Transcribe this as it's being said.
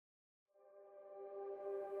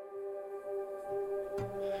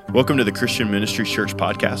Welcome to the Christian Ministry Church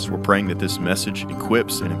podcast. We're praying that this message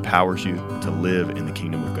equips and empowers you to live in the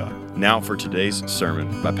kingdom of God. Now for today's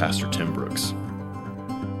sermon by Pastor Tim Brooks.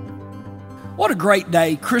 What a great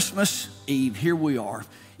day, Christmas Eve. Here we are.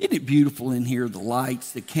 Isn't it beautiful in here? The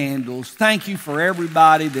lights, the candles. Thank you for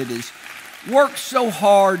everybody that has worked so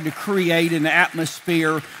hard to create an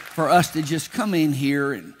atmosphere for us to just come in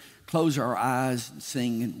here and close our eyes and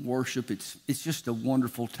sing and worship. It's just a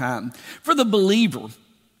wonderful time. For the believer,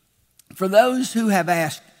 for those who have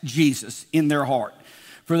asked Jesus in their heart,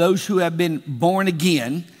 for those who have been born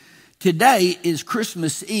again, today is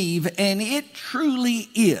Christmas Eve, and it truly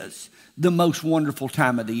is the most wonderful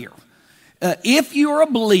time of the year. If you're a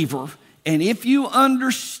believer and if you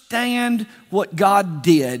understand what God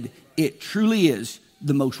did, it truly is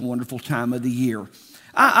the most wonderful time of the year.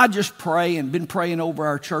 I just pray and been praying over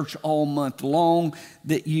our church all month long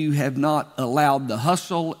that you have not allowed the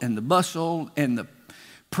hustle and the bustle and the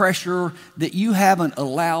pressure, that you haven't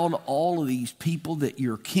allowed all of these people that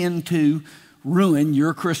you're kin to ruin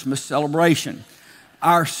your Christmas celebration.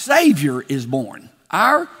 Our Savior is born.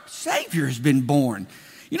 Our Savior has been born.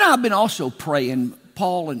 You know, I've been also praying,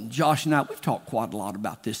 Paul and Josh and I, we've talked quite a lot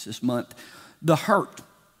about this month, the hurt,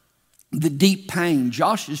 the deep pain.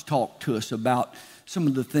 Josh has talked to us about some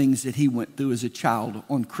of the things that he went through as a child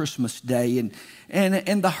on Christmas Day, and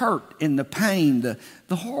the hurt and the pain,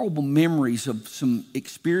 the horrible memories of some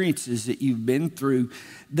experiences that you've been through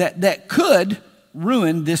that could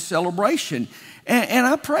ruin this celebration. And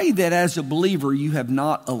I pray that as a believer, you have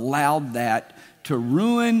not allowed that to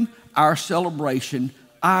ruin our celebration.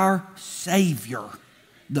 Our Savior,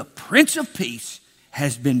 the Prince of Peace,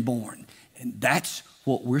 has been born. And that's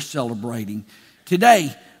what we're celebrating.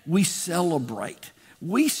 Today, we celebrate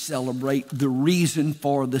the reason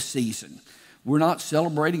for the season. We're not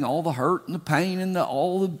celebrating all the hurt and the pain and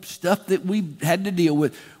all the stuff that we had to deal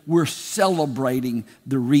with. We're celebrating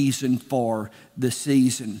the reason for the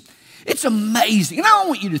season. It's amazing. And I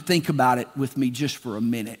want you to think about it with me just for a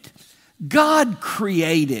minute. God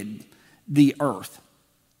created the earth,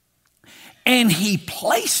 and he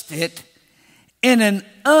placed it in an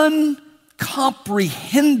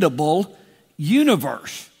uncomprehendable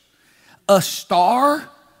universe. A star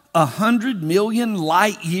 100 million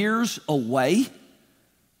light years away.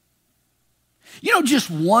 You know, just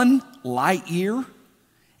one light year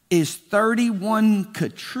is 31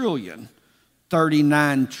 quadrillion,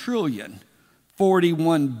 39 trillion,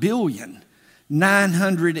 41 billion,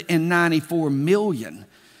 994 million,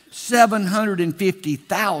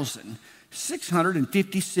 750,000,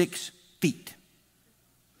 656 feet.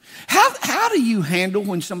 How do you handle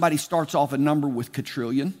when somebody starts off a number with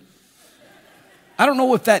quadrillion? I don't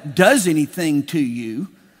know if that does anything to you.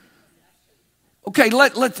 Okay,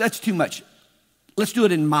 that's too much. Let's do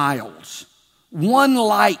it in miles. 1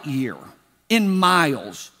 light year in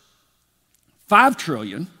miles. 5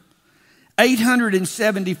 trillion,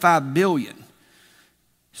 875 billion,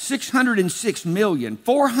 606 million,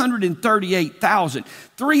 438,000,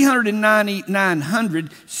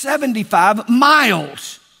 399,975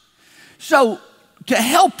 miles. So to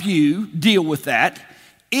help you deal with that,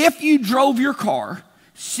 if you drove your car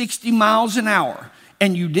 60 miles an hour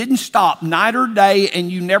and you didn't stop night or day and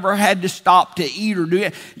you never had to stop to eat or do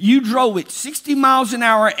it, you drove it 60 miles an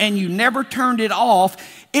hour and you never turned it off,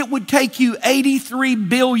 it would take you 83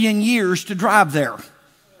 billion years to drive there.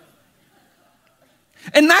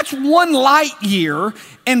 And that's 1 light year.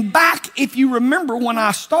 And back, if you remember, when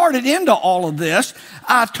I started into all of this,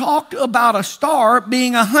 I talked about a star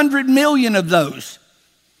being 100 million of those.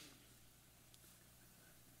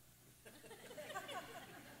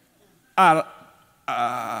 Can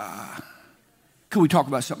we talk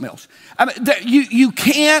about something else? I mean, you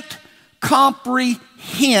can't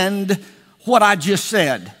comprehend what I just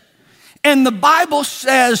said. And the Bible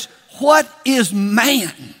says, what is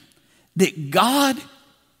man that God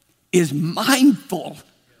is mindful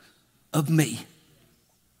of me?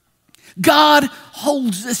 God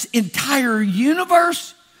holds this entire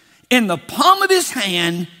universe in the palm of his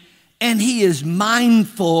hand, and he is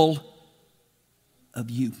mindful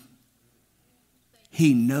of you.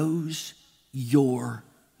 He knows your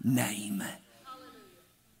name.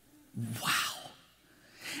 Wow.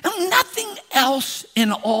 And nothing else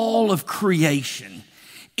in all of creation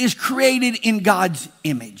is created in God's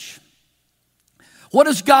image. What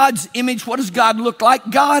is God's image? What does God look like?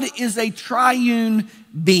 God is a triune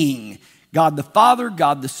being. God the Father,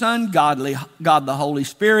 God the Son, God the Holy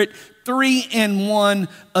Spirit, 3 in 1,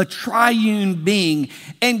 a triune being.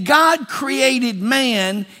 And God created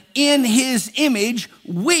man in his image.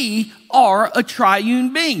 We are a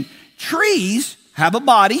triune being. Trees have a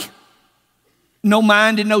body. no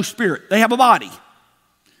mind and no spirit. They have a body.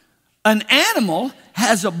 An animal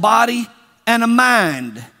has a body and a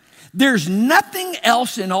mind. There's nothing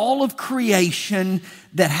else in all of creation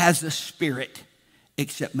that has a spirit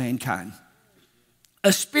except mankind.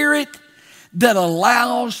 A spirit that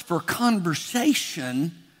allows for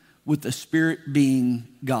conversation with the spirit being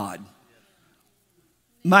God.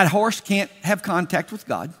 My horse can't have contact with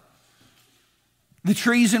God. The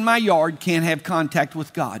trees in my yard can't have contact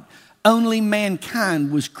with God. Only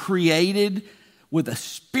mankind was created with a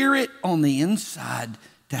spirit on the inside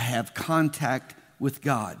to have contact with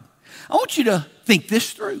God. I want you to think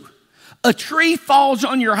this through. A tree falls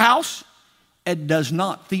on your house and does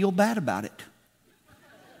not feel bad about it.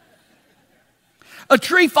 A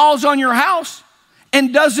tree falls on your house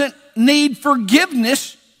and doesn't need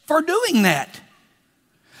forgiveness for doing that.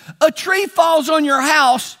 A tree falls on your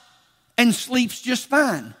house and sleeps just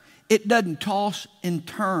fine. It doesn't toss and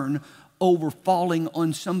turn over falling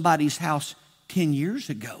on somebody's house 10 years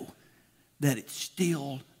ago that it's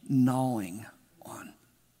still gnawing on.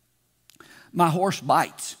 My horse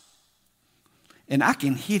bites, and I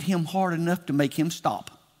can hit him hard enough to make him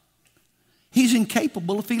stop. He's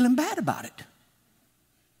incapable of feeling bad about it.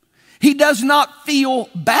 He does not feel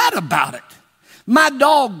bad about it. My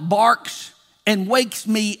dog barks and wakes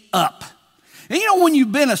me up. And you know when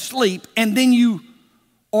you've been asleep and then you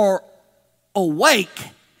are awake,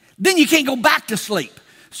 then you can't go back to sleep.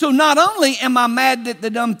 So not only am I mad that the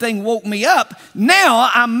dumb thing woke me up, now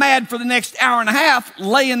I'm mad for the next hour and a half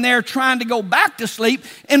laying there trying to go back to sleep,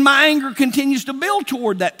 and my anger continues to build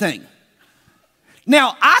toward that thing.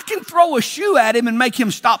 Now, I can throw a shoe at him and make him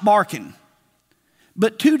stop barking,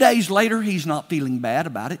 but 2 days later, he's not feeling bad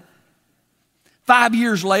about it. 5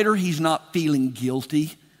 years later, he's not feeling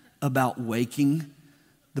guilty about waking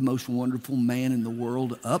the most wonderful man in the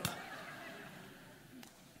world up.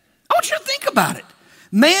 I want you to think about it.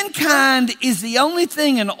 Mankind is the only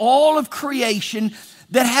thing in all of creation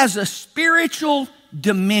that has a spiritual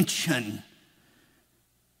dimension.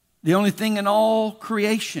 The only thing in all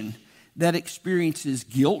creation that experiences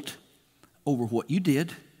guilt over what you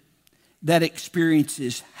did, that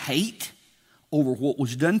experiences hate over what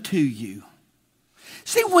was done to you.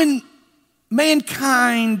 See, when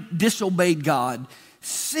mankind disobeyed God,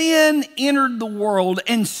 sin entered the world,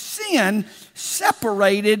 and sin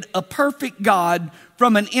separated a perfect God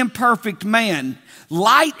from an imperfect man.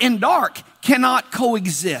 Light and dark cannot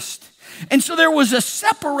coexist. And so there was a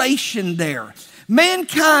separation there.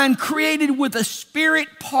 Mankind created with a spirit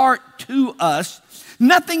part to us.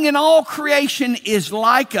 Nothing in all creation is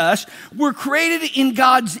like us. We're created in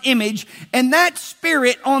God's image, and that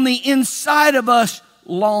spirit on the inside of us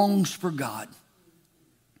longs for God.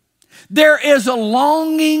 There is a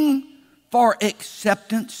longing for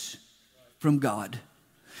acceptance from God.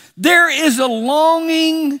 There is a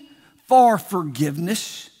longing for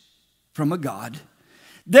forgiveness from a God.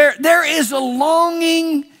 There is a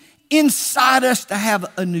longing inside us to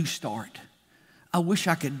have a new start. I wish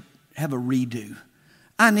I could have a redo.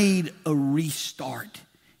 I need a restart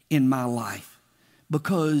in my life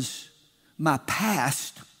because my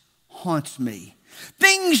past haunts me.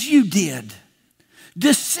 Things you did,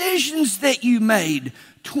 decisions that you made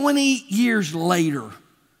 20 years later,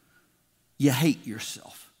 you hate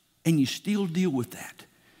yourself and you still deal with that.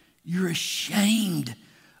 You're ashamed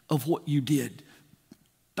of what you did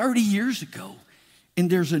 30 years ago, and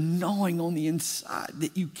there's a gnawing on the inside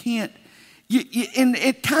that you can't, and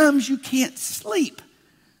at times you can't sleep.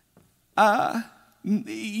 I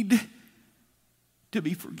need to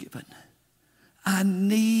be forgiven. I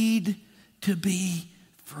need to be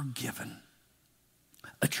forgiven.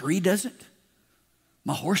 A tree doesn't.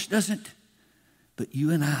 My horse doesn't. But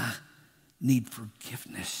you and I need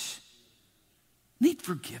forgiveness. Need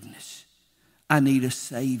forgiveness. I need a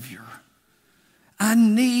Savior. I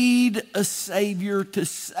need a Savior to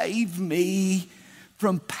save me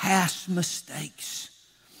from past mistakes.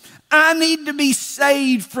 I need to be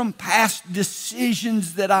saved from past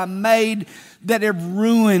decisions that I made that have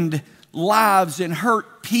ruined lives and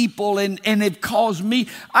hurt people and have caused me.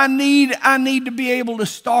 I need to be able to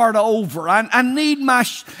start over. I need my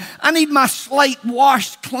slate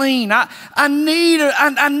washed clean. I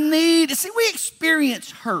need. See, we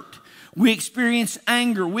experience hurt. We experience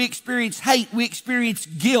anger. We experience hate. We experience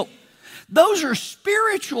guilt. Those are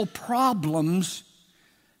spiritual problems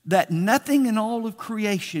that nothing in all of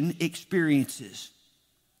creation experiences.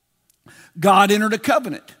 God entered a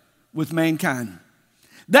covenant with mankind.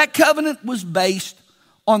 That covenant was based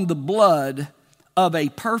on the blood of a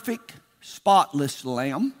perfect, spotless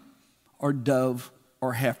lamb or dove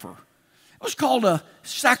or heifer. It was called a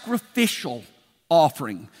sacrificial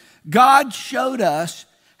offering. God showed us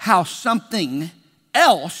how something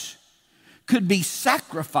else could be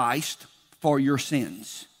sacrificed for your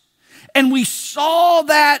sins. And we saw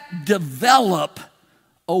that develop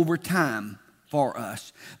over time for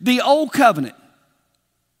us. The old covenant.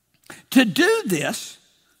 To do this,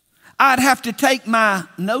 I'd have to take my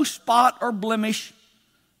no spot or blemish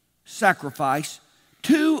sacrifice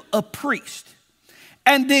to a priest.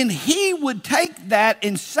 And then he would take that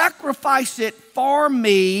and sacrifice it for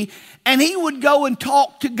me, and he would go and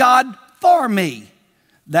talk to God for me.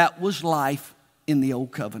 That was life in the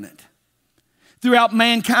old covenant. Throughout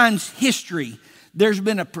mankind's history, there's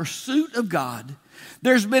been a pursuit of God.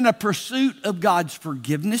 There's been a pursuit of God's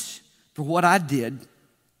forgiveness for what I did.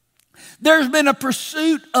 There's been a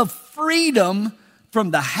pursuit of freedom from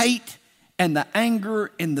the hate and the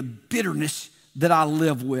anger and the bitterness that I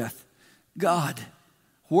live with. God,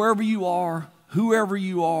 wherever you are, whoever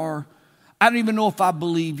you are, I don't even know if I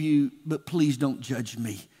believe you, but please don't judge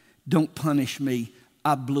me. Don't punish me.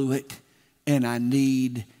 I blew it, and I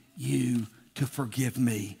need you to forgive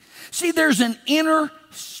me. See, there's an inner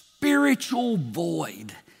spiritual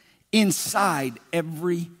void inside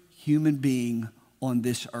every human being on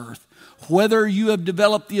this earth. Whether you have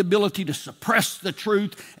developed the ability to suppress the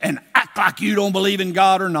truth and act like you don't believe in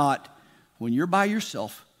God or not, when you're by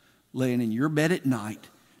yourself, laying in your bed at night,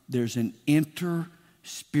 there's an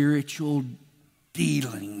inter-spiritual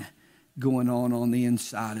dealing going on the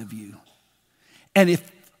inside of you. And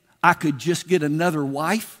if I could just get another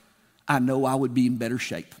wife, I know I would be in better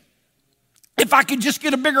shape. If I could just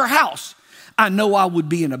get a bigger house, I know I would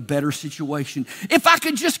be in a better situation. If I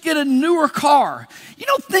could just get a newer car.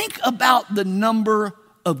 Think about the number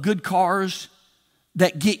of good cars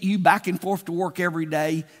that get you back and forth to work every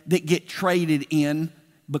day that get traded in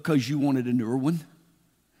because you wanted a newer one.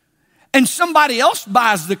 And somebody else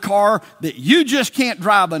buys the car that you just can't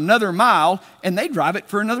drive another mile, and they drive it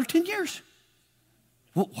for another 10 years.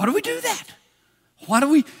 Well, why do we do that? Why do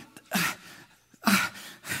we...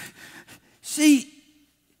 See,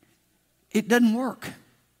 it doesn't work.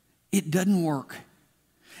 It doesn't work.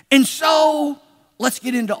 And so, let's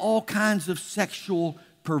get into all kinds of sexual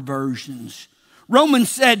perversions. Romans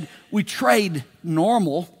said we trade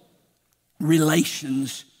normal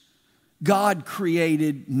relations. God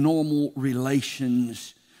created normal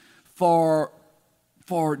relations for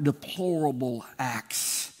deplorable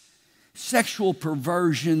acts, sexual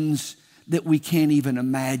perversions that we can't even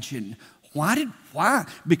imagine. Why?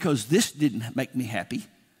 Because this didn't make me happy.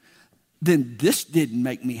 Then this didn't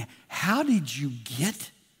make me. How did you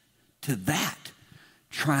get to that?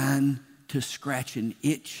 Trying to scratch an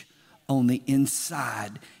itch on the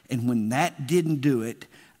inside. And when that didn't do it,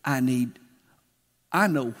 I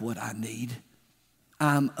know what I need.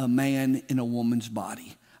 I'm a man in a woman's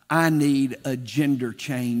body. I need a gender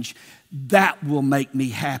change. That will make me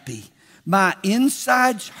happy. My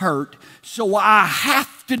insides hurt, so I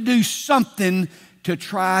have to do something to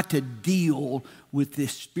try to deal with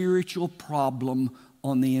this spiritual problem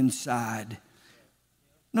on the inside.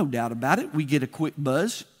 No doubt about it, we get a quick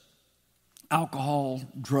buzz. Alcohol,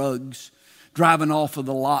 drugs, driving off of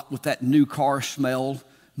the lot with that new car smell,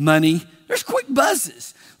 money. There's quick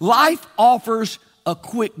buzzes. Life offers a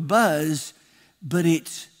quick buzz, but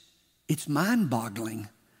it's mind-boggling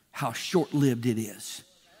how short-lived it is.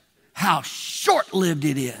 How short-lived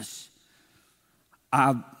it is.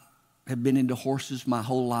 I have been into horses my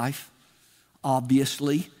whole life.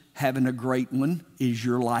 Obviously, having a great one is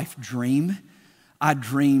your life dream. I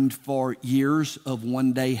dreamed for years of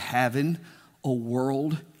one day having a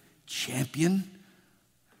world champion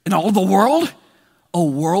in all the world.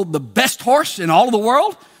 The best horse in all the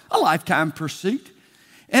world. A lifetime pursuit.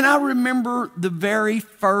 And I remember the very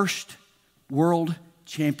first world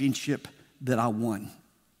championship that I won.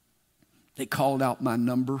 They called out my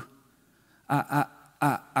number. I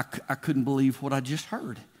couldn't believe what I just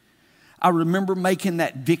heard. I remember making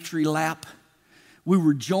that victory lap. We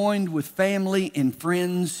were joined with family and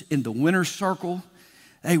friends in the winner's circle.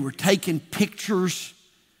 They were taking pictures.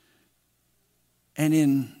 And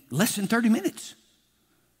in less than 30 minutes,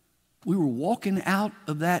 we were walking out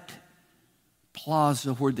of that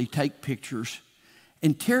plaza where they take pictures.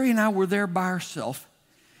 And Terry and I were there by ourselves.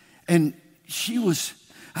 And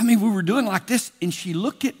we were doing like this. And she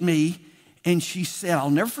looked at me and she said, "I'll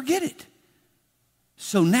never forget it.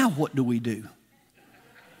 So now what do we do?"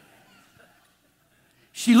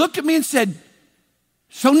 She looked at me and said,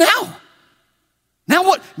 "So now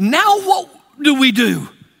what? Now what do we do?"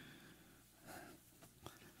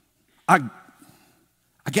 I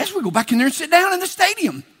guess we go back in there and sit down in the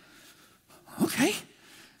stadium. Okay.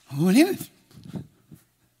 I went in.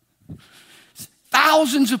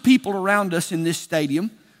 thousands of people around us in this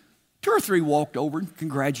stadium. 2 or 3 walked over,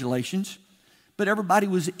 congratulations. But everybody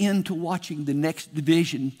was into watching the next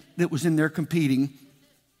division that was in there competing.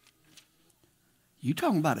 You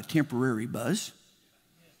talking about a temporary buzz?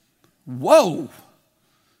 Whoa,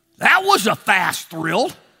 that was a fast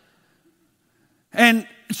thrill. And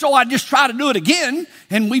so I just try to do it again,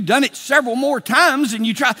 and we've done it several more times, and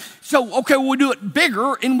you try. So, okay, we'll do it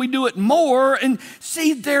bigger, and we do it more. And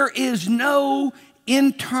see, there is no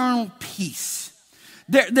internal peace.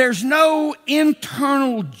 There's no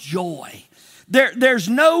internal joy. There's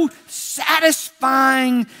no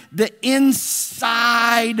satisfying the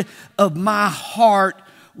inside of my heart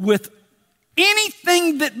with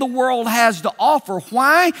anything that the world has to offer.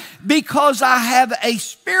 Why? Because I have a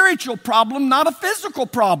spiritual problem, not a physical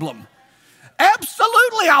problem.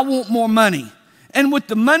 Absolutely, I want more money. And with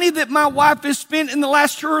the money that my wife has spent in the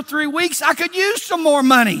last 2 or 3 weeks, I could use some more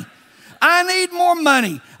money. I need more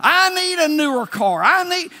money. I need a newer car.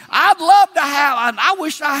 I'd love to have, I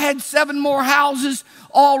wish I had 7 more houses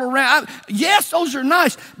all around. Yes, those are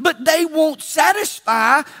nice, but they won't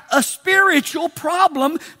satisfy a spiritual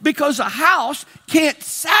problem, because a house can't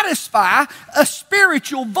satisfy a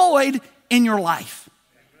spiritual void in your life.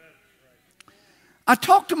 I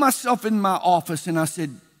talked to myself in my office and I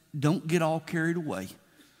said, don't get all carried away.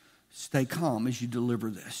 Stay calm as you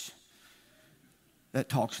deliver this. That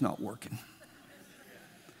talk's not working.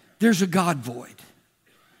 There's a God void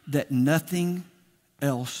that nothing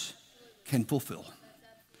else can fulfill.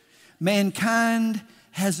 Mankind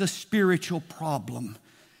has a spiritual problem,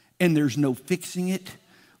 and there's no fixing it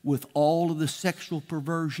with all of the sexual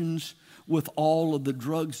perversions, with all of the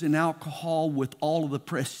drugs and alcohol, with all of the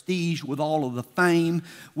prestige, with all of the fame,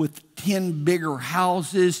 with 10 bigger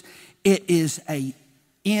houses. It is an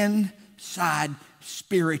inside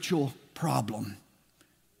spiritual problem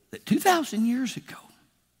that 2,000 years ago,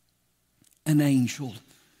 an angel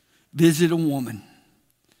visited a woman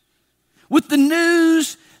with the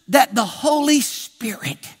news that the Holy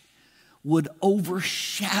Spirit would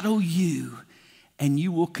overshadow you, and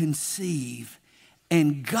you will conceive,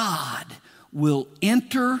 and God will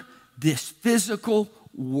enter this physical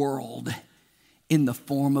world in the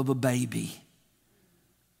form of a baby.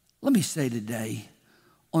 Let me say today,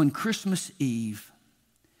 on Christmas Eve,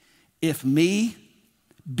 if me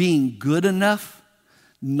being good enough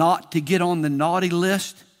not to get on the naughty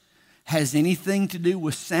list has anything to do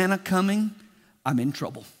with Santa coming, I'm in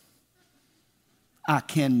trouble. I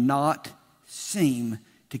cannot seem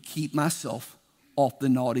to keep myself off the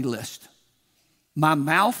naughty list. My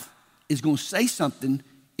mouth is going to say something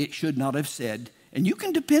it should not have said, and you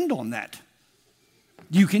can depend on that.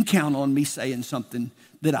 You can count on me saying something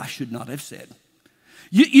that I should not have said.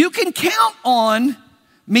 You can count on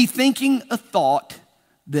me thinking a thought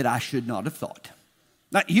that I should not have thought.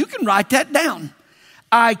 Now, you can write that down.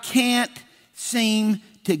 I can't seem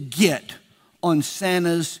to get on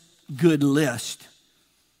Santa's good list.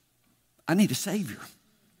 I need a Savior.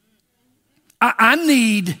 I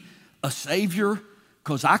need a Savior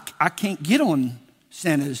because I can't get on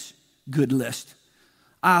Santa's good list.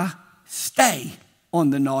 I stay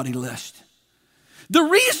on the naughty list. The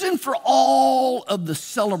reason for all of the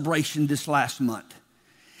celebration this last month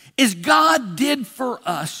is God did for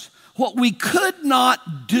us what we could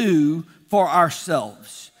not do for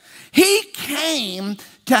ourselves. He came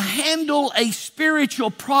to handle a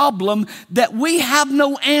spiritual problem that we have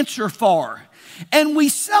no answer for. And we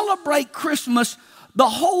celebrate Christmas the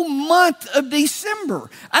whole month of December.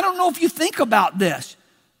 I don't know if you think about this.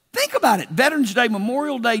 Think about it. Veterans Day,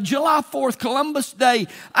 Memorial Day, July 4th, Columbus Day.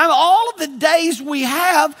 All of the days we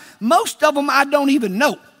have, most of them I don't even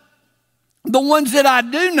know. The ones that I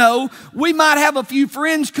do know, we might have a few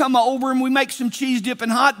friends come over and we make some cheese dip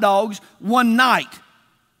and hot dogs one night.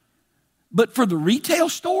 But for the retail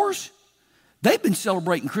stores, they've been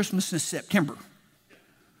celebrating Christmas since September.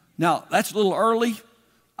 Now, that's a little early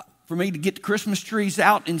for me to get the Christmas trees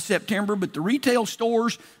out in September, but the retail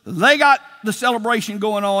stores, they got the celebration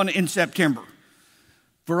going on in September.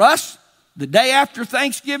 For us, the day after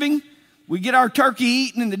Thanksgiving, we get our turkey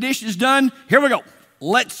eaten and the dishes done. Here we go.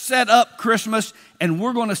 Let's set up Christmas, and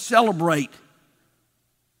we're going to celebrate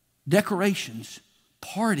decorations,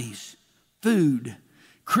 parties, food,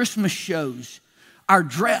 Christmas shows, our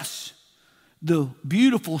dress, the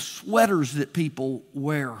beautiful sweaters that people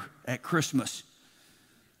wear at Christmas,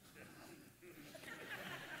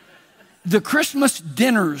 the Christmas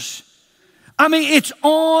dinners. I mean, it's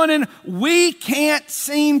on, and we can't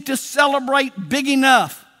seem to celebrate big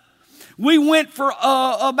enough. We went for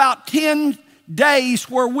about 10 days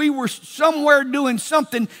where we were somewhere doing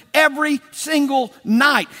something every single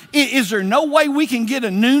night. Is there no way we can get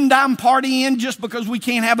a noontime party in just because we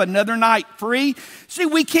can't have another night free? See,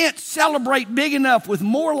 we can't celebrate big enough with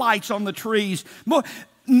more lights on the trees.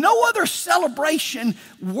 No other celebration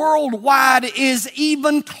worldwide is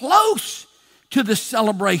even close to the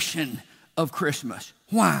celebration of Christmas.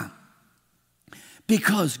 Why?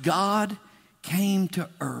 Because God came to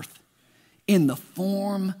earth in the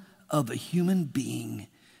form of a human being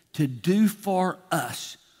to do for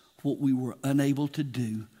us what we were unable to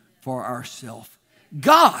do for ourselves.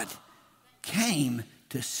 God came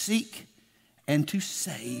to seek and to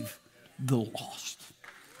save the lost.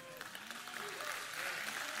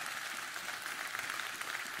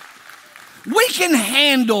 We can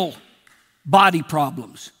handle body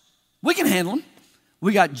problems. We can handle them.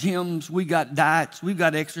 We got gyms, we got diets, we've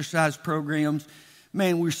got exercise programs.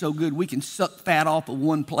 Man, we're so good. We can suck fat off of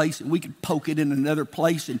one place and we can poke it in another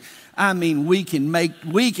place. And we can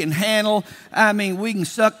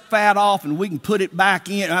suck fat off and we can put it back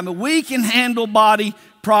in. We can handle body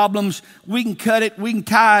problems. We can cut it, we can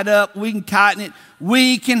tie it up, we can tighten it.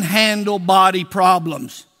 We can handle body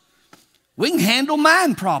problems. We can handle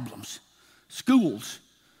mind problems. Schools,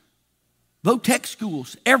 Votech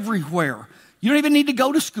schools everywhere. You don't even need to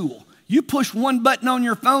go to school. You push one button on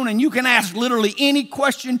your phone and you can ask literally any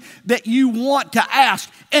question that you want to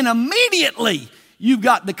ask. And immediately you've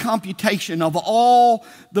got the computation of all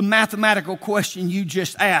the mathematical question you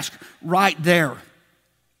just asked right there.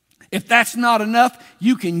 If that's not enough,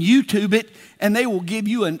 you can YouTube it and they will give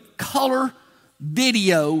you a color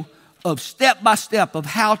video of step by step of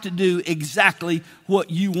how to do exactly what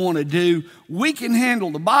you want to do. We can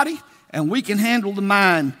handle the body and we can handle the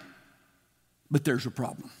mind, but there's a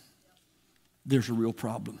problem. There's a real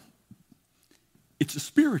problem. It's a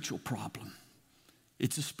spiritual problem.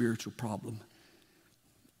 It's a spiritual problem.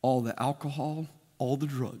 All the alcohol, all the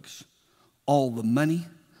drugs, all the money,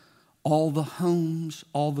 all the homes,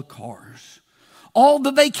 all the cars, all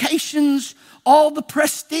the vacations, all the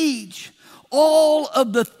prestige, all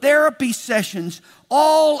of the therapy sessions,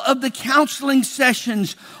 all of the counseling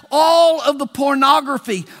sessions, all of the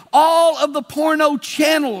pornography, all of the porno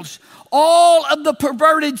channels, all of the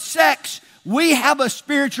perverted sex. We have a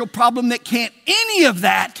spiritual problem that can't any of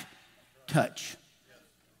that touch.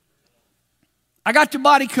 I got the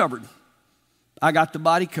body covered.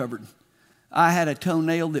 I had a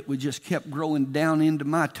toenail that would just kept growing down into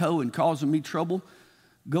my toe and causing me trouble.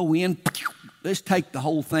 Go in, let's take the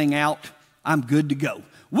whole thing out. I'm good to go.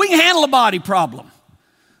 We can handle a body problem.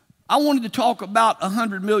 I wanted to talk about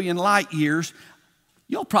 100 million light years.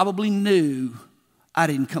 Y'all probably knew I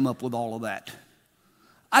didn't come up with all of that.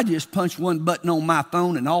 I just punched one button on my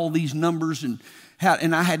phone and all these numbers and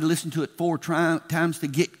I had to listen to it 4 times to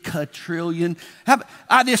get quadrillion.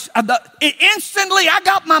 Instantly I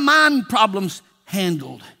got my mind problems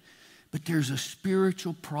handled. But there's a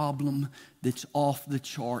spiritual problem that's off the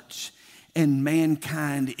charts. And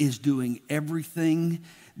mankind is doing everything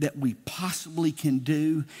that we possibly can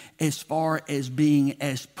do as far as being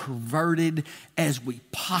as perverted as we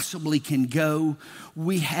possibly can go.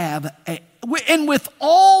 And with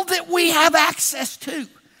all that we have access to,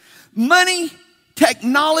 money,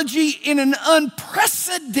 technology, in an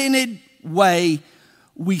unprecedented way,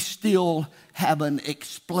 we still have an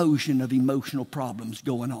explosion of emotional problems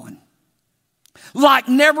going on. Like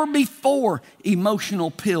never before, emotional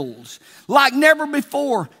pills. Like never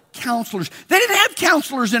before, counselors. They didn't have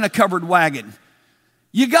counselors in a covered wagon.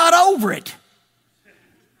 You got over it.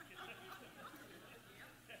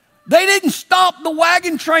 They didn't stop the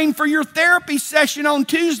wagon train for your therapy session on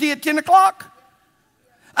Tuesday at 10 o'clock.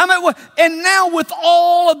 And now with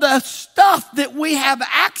all of the stuff that we have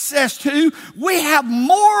access to, we have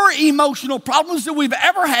more emotional problems than we've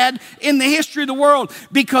ever had in the history of the world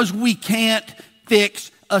because we can't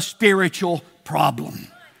fix a spiritual problem.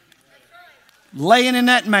 Laying in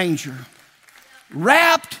that manger,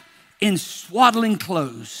 wrapped in swaddling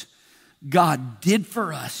clothes, God did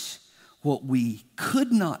for us what we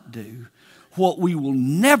could not do, what we will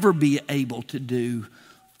never be able to do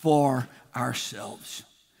for ourselves.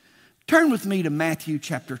 Turn with me to Matthew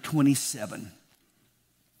chapter 27.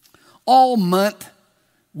 All month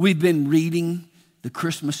we've been reading the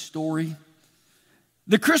Christmas story.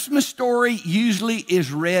 The Christmas story usually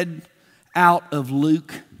is read out of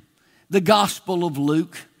Luke, the Gospel of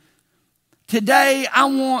Luke. Today I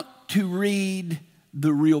want to read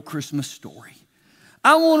the real Christmas story.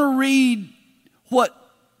 I want to read what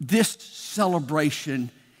this celebration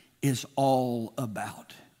is all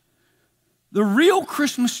about. The real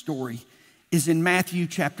Christmas story is in Matthew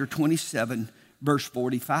chapter 27, verse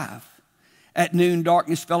 45. At noon,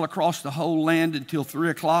 darkness fell across the whole land until 3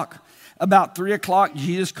 o'clock. About 3 o'clock,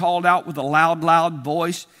 Jesus called out with a loud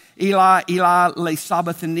voice, Eli, Eli, lema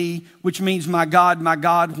sabachthani, which means, my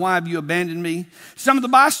God, why have you abandoned me? Some of the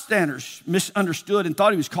bystanders misunderstood and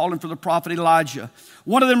thought he was calling for the prophet Elijah.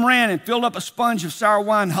 One of them ran and filled up a sponge of sour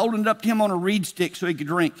wine, holding it up to him on a reed stick so he could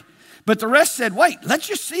drink. But the rest said, wait, let's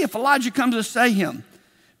just see if Elijah comes to save him.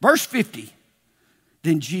 Verse 50,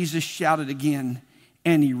 then Jesus shouted again,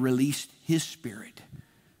 and he released his spirit.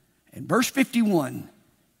 And verse 51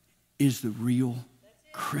 is the real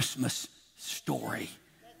Christmas story.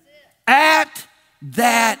 At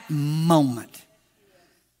that moment,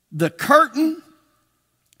 the curtain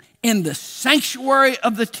in the sanctuary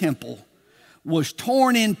of the temple was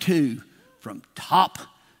torn in two from top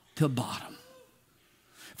to bottom.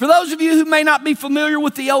 For those of you who may not be familiar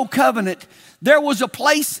with the Old Covenant, there was a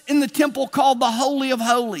place in the temple called the Holy of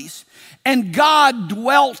Holies. And God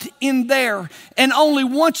dwelt in there. And only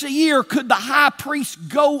once a year could the high priest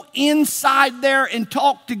go inside there and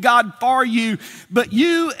talk to God for you. But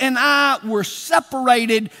you and I were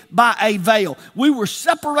separated by a veil. We were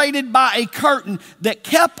separated by a curtain that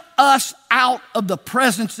kept us out of the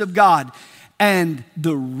presence of God. And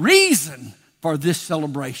the reason for this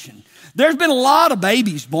celebration, there's been a lot of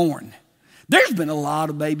babies born. There's been a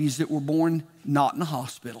lot of babies that were born not in a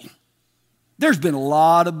hospital. There's been a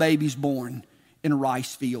lot of babies born in a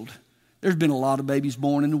rice field. There's been a lot of babies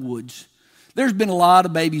born in the woods. There's been a lot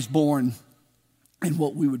of babies born in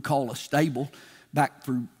what we would call a stable. Back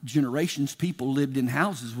for generations, people lived in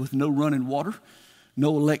houses with no running water,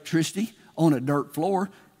 no electricity, on a dirt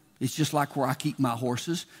floor. It's just like where I keep my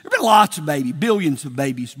horses. There have been lots of babies, billions of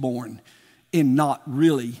babies born in not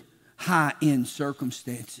really high-end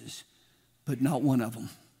circumstances, but not one of them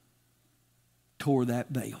tore that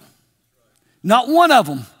veil. Not one of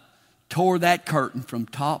them tore that curtain from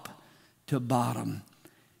top to bottom,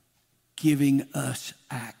 giving us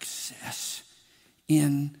access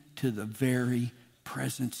into the very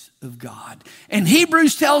presence of God. And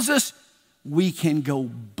Hebrews tells us we can go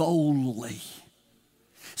boldly.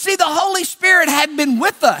 See, the Holy Spirit had been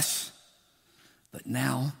with us, but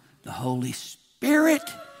now the Holy Spirit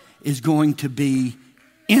is going to be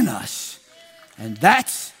in us. And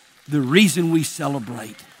that's the reason we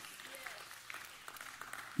celebrate.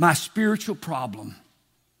 My spiritual problem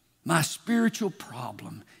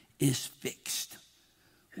is fixed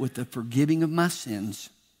with the forgiving of my sins,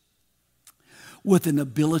 with an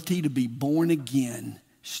ability to be born again,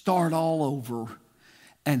 start all over,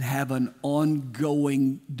 and have an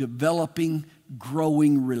ongoing, developing,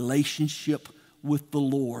 growing relationship with the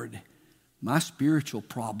Lord. My spiritual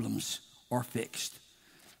problems are fixed.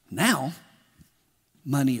 Now,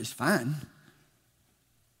 money is fine.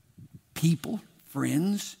 People,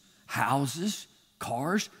 friends, houses,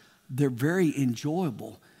 cars, they're very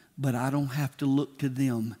enjoyable, but I don't have to look to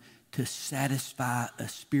them to satisfy a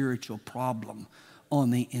spiritual problem on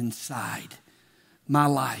the inside. My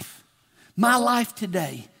life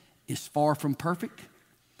today is far from perfect.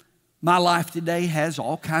 My life today has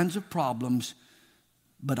all kinds of problems,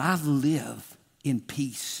 but I live in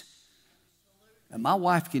peace. And my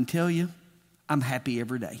wife can tell you, I'm happy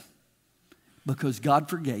every day because God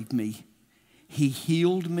forgave me. He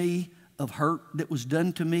healed me of hurt that was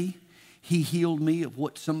done to me. He healed me of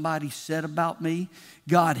what somebody said about me.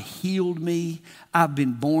 God healed me. I've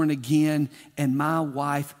been born again, and my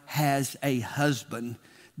wife has a husband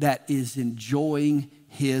that is enjoying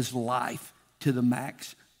his life to the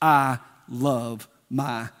max. I love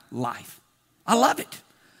my life. I love it.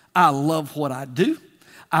 I love what I do.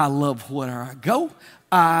 I love where I go.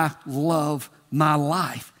 I love my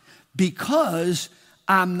life because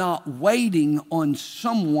I'm not waiting on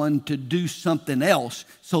someone to do something else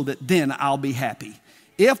so that then I'll be happy.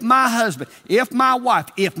 If my husband, if my wife,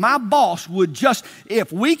 if my boss would just,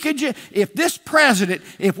 if we could just, if this president,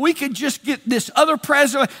 if we could just get this other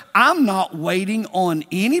president, I'm not waiting on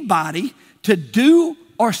anybody to do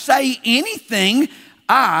or say anything.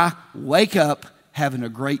 I wake up having a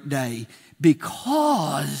great day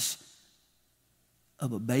because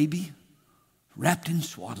of a baby wrapped in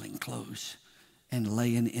swaddling clothes and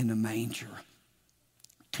laying in a manger.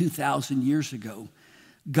 2,000 years ago,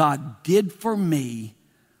 God did for me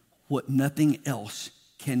what nothing else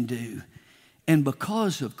can do. And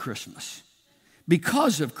because of Christmas,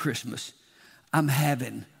 I'm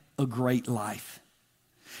having a great life.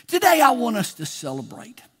 Today, I want us to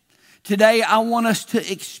celebrate. Today, I want us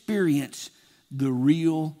to experience the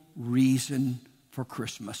real reason for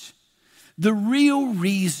Christmas. The real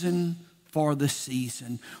reason for the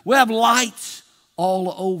season. We have lights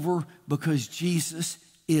all over because Jesus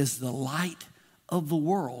is the light of the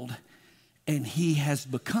world. and he has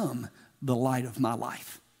become the light of my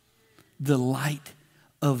life. The light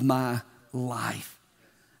of my life.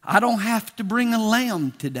 I don't have to bring a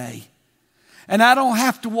lamb today. And I don't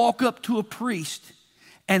have to walk up to a priest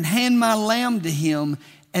and hand my lamb to him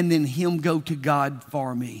and then him go to God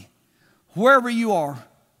for me. Wherever you are,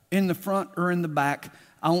 in the front or in the back,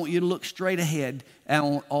 I want you to look straight ahead. And I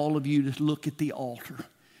want all of you to look at the altar.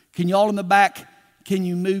 Can you all in the back, can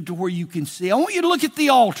you move to where you can see? I want you to look at the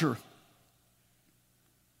altar.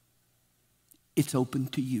 It's open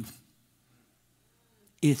to you.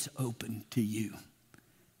 It's open to you.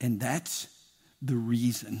 And that's the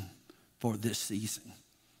reason for this season.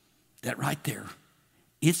 That right there,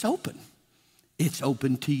 it's open. It's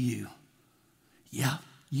open to you. Yeah,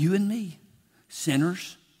 you and me,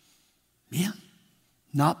 sinners. Yeah,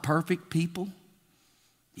 not perfect people.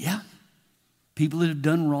 Yeah, people that have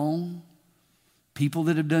done wrong. People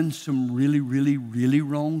that have done some really, really, really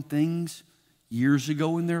wrong things years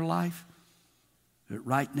ago in their life. But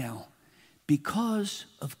right now, because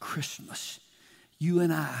of Christmas, you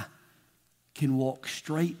and I can walk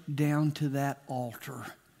straight down to that altar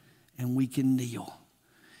and we can kneel.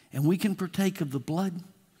 And we can partake of the blood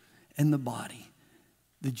and the body,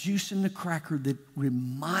 the juice and the cracker that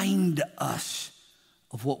remind us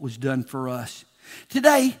of what was done for us.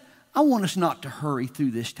 Today, I want us not to hurry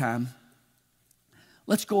through this time.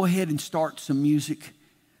 Let's go ahead and start some music.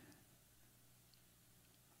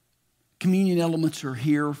 Communion elements are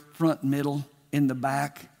here, front, middle, in the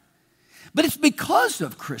back. But it's because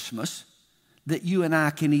of Christmas that you and I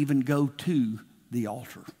can even go to the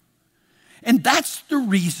altar. And that's the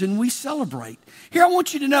reason we celebrate. Here, I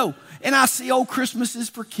want you to know, and I see, Christmas is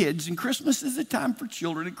for kids, and Christmas is a time for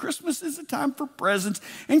children, and Christmas is a time for presents,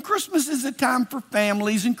 and Christmas is a time for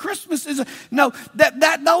families, and Christmas is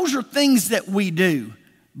those are things that we do.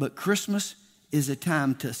 But Christmas is a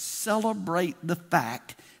time to celebrate the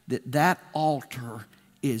fact that that altar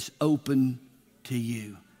is open to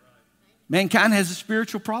you. Mankind has a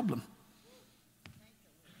spiritual problem.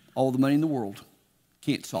 All the money in the world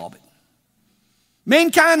can't solve it.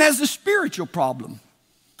 Mankind has a spiritual problem.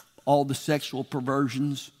 All the sexual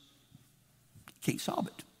perversions, can't solve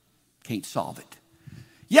it. Can't solve it.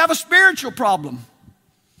 You have a spiritual problem.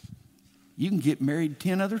 You can get married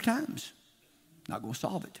 10 other times. Not going to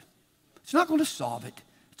solve it. It's not going to solve it.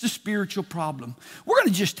 It's a spiritual problem. We're going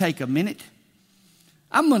to just take a minute.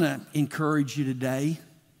 I'm going to encourage you today.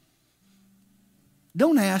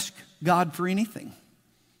 Don't ask God for anything.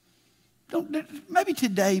 Maybe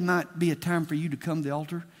today might be a time for you to come to the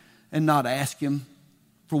altar and not ask him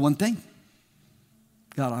for one thing.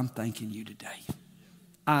 God, I'm thanking you today.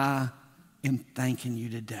 I am thanking you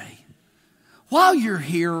today. While you're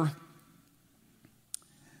here,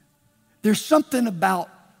 there's something about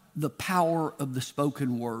the power of the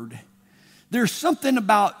spoken word. There's something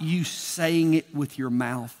about you saying it with your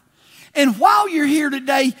mouth. And while you're here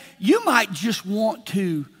today, you might just want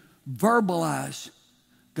to verbalize,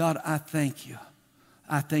 God, I thank you.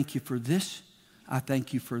 I thank you for this. I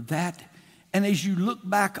thank you for that. And as you look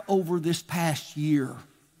back over this past year,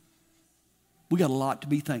 we got a lot to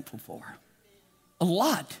be thankful for. A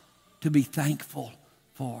lot to be thankful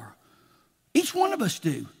for. Each one of us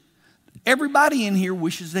do. Everybody in here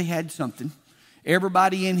wishes they had something.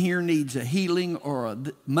 Everybody in here needs a healing or a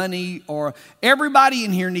money, or everybody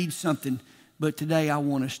in here needs something. But today I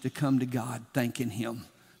want us to come to God thanking him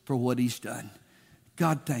for what he's done.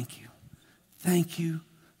 God, thank you. Thank you.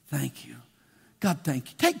 Thank you. God,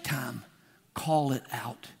 thank you. Take time. Call it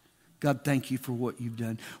out. God, thank you for what you've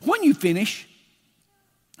done. When you finish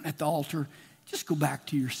at the altar, just go back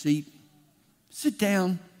to your seat. Sit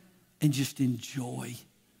down and just enjoy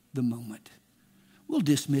the moment. We'll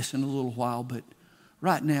dismiss in a little while, but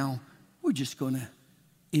right now, we're just going to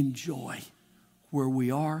enjoy where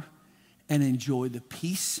we are and enjoy the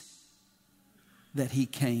peace that he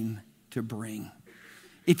came to bring.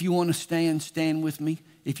 If you want to stand with me.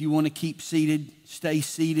 If you want to keep seated, stay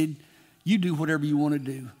seated. You do whatever you want to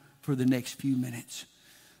do for the next few minutes.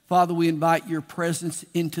 Father, we invite your presence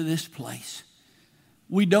into this place.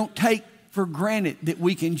 We don't take for granted that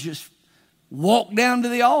we can just walk down to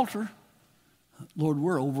the altar. Lord,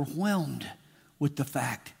 we're overwhelmed with the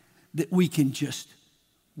fact that we can just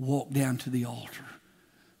walk down to the altar.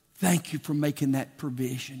 Thank you for making that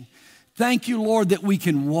provision. Thank you, Lord, that we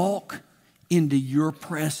can walk into your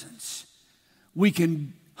presence. We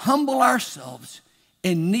can humble ourselves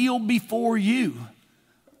and kneel before you.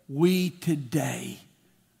 We today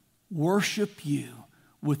worship you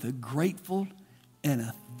with a grateful and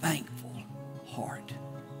a thankful heart.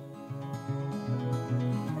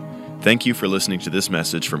 Thank you for listening to this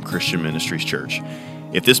message from Christian Ministries Church.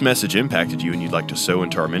 If this message impacted you and you'd like to sow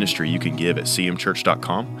into our ministry, you can give at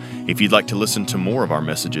cmchurch.com. If you'd like to listen to more of our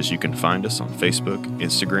messages, you can find us on Facebook,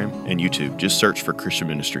 Instagram, and YouTube. Just search for Christian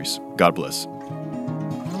Ministries. God bless.